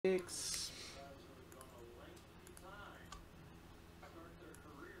Thanks.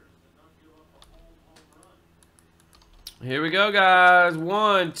 Here we go, guys.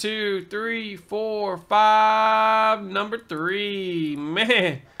 1, 2, 3, 4, 5. Number 3.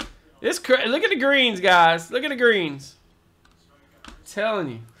 Man, it's crazy. Look at the greens, guys. Look at the greens. I'm telling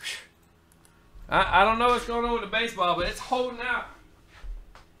you. I don't know what's going on with the baseball, but it's holding out.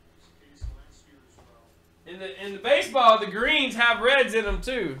 In the baseball, the greens have reds in them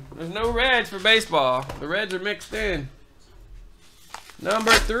too. There's no reds for baseball. The reds are mixed in.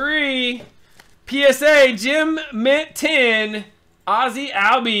 Number 3, PSA Jim Mint 10, Ozzie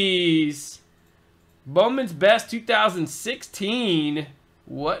Albies. Bowman's Best 2016.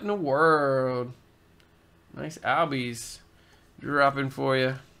 What in the world? Nice Albies dropping for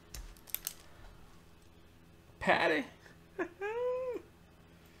you. Patty.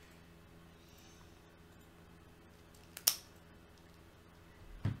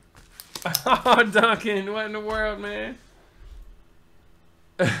 Oh, Duncan, what in the world, man?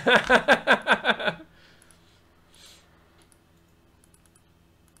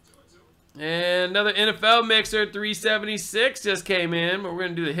 And another NFL mixer, 376 just came in, but we're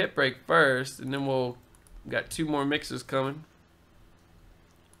gonna do the hit break first, and then we got 2 more mixers coming.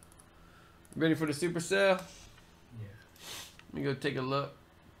 Ready for the supercell? Yeah. Let me go take a look.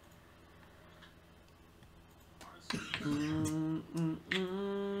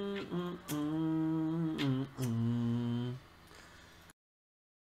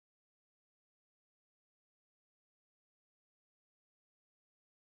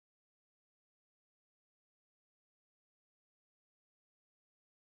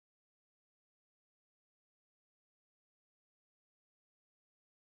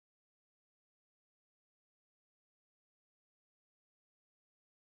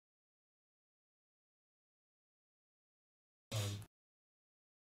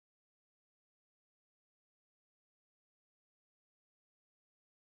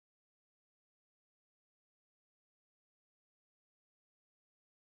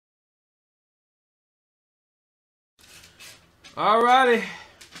 Alrighty,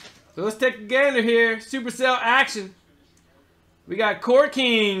 so let's take a gander here. Supercell action. We got Court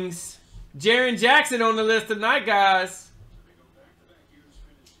Kings, Jaren Jackson on the list tonight, guys.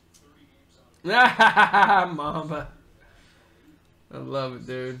 Mamba. I love it,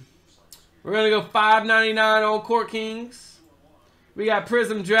 dude. We're going to go $5.99 on Court Kings. We got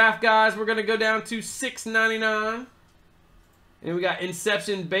Prism Draft, guys. We're going to go down to $6.99. And we got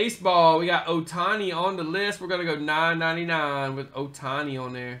Inception Baseball. We got Ohtani on the list. We're going to go $9.99 with Ohtani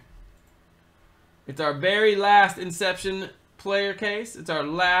on there. It's our very last Inception player case. It's our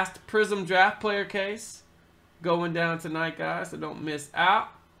last Prism Draft player case going down tonight, guys, so don't miss out.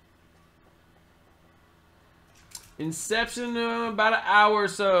 Inception, about an hour or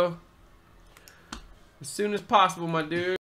so. As soon as possible, my dude.